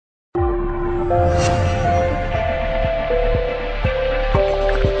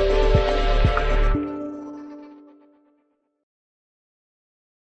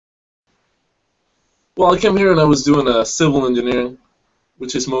Well, I came here and I was doing civil engineering,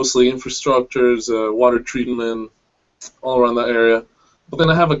 which is mostly infrastructures, water treatment, all around that area. But then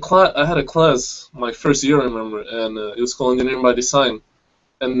I had a class my first year, I remember, and it was called Engineering by Design.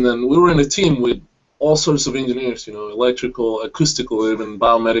 And then we were in a team with all sorts of engineers, electrical, acoustical, even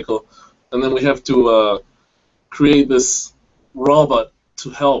biomedical. And then we have to create this robot to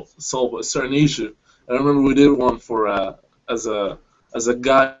help solve a certain issue. I remember we did one for as a as a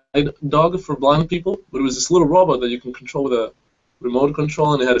guide dog for blind people, but it was this little robot that you can control with a remote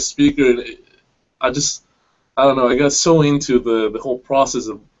control, and it had a speaker. And I don't know, I got so into the whole process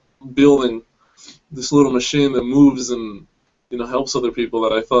of building this little machine that moves and helps other people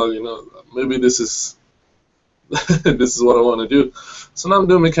that I thought maybe this is this is what I want to do. So now I'm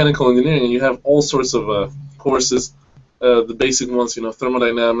doing mechanical engineering, and you have all sorts of courses. The basic ones,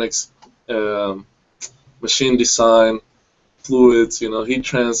 thermodynamics, machine design, fluids, heat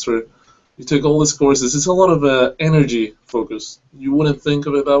transfer. You take all these courses. It's a lot of energy focus. You wouldn't think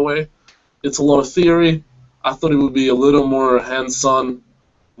of it that way. It's a lot of theory. I thought it would be a little more hands-on,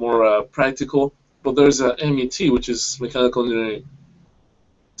 more practical. But there's a MET, which is mechanical engineering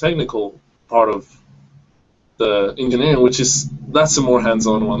technical part of the engineering, that's a more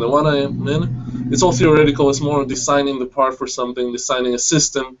hands-on one. The one I'm in, it's all theoretical. It's more designing the part for something, designing a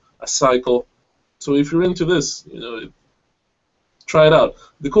system, a cycle. So if you're into this, try it out.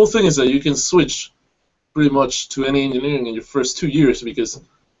 The cool thing is that you can switch pretty much to any engineering in your first 2 years because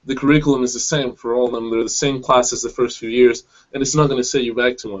the curriculum is the same for all of them. They're the same classes the first few years, and it's not going to set you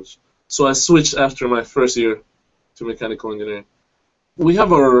back too much. So I switched after my first year to mechanical engineering. We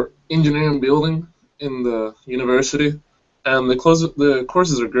have our engineering building in the university, and the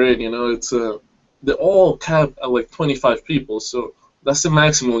courses are great. They're all capped at like 25 people, so that's the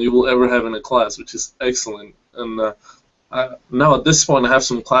maximum you will ever have in a class, which is excellent. And now at this point, I have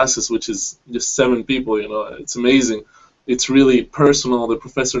some classes which is just 7 people. It's amazing. It's really personal. The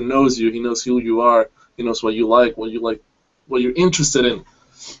professor knows you. He knows who you are. He knows what you like, what you're interested in.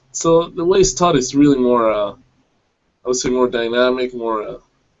 So the way it's taught is really more, I would say, more dynamic, more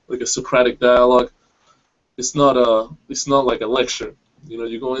like a Socratic dialogue. It's not like a lecture.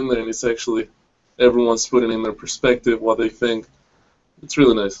 You go in there and it's actually everyone's putting in their perspective, what they think. It's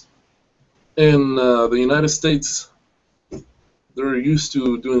really nice. In the United States, they're used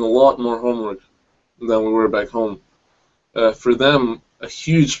to doing a lot more homework than we were back home. For them, a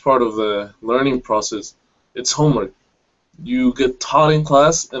huge part of the learning process, it's homework. You get taught in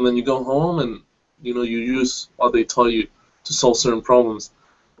class, and then you go home, and you use what they taught you to solve certain problems.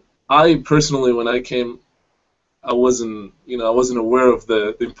 I personally, when I came, I wasn't aware of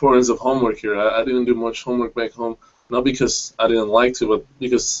the importance of homework here. I didn't do much homework back home, not because I didn't like to, but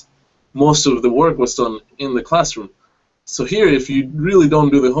because most of the work was done in the classroom. So here, if you really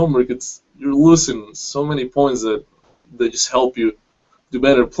don't do the homework, you're losing so many points that they just help you do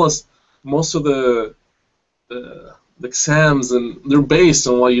better. Plus, most of the exams, and they're based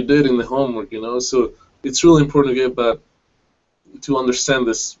on what you did in the homework, So it's really important to understand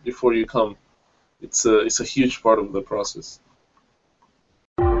this before you come. It's a huge part of the process.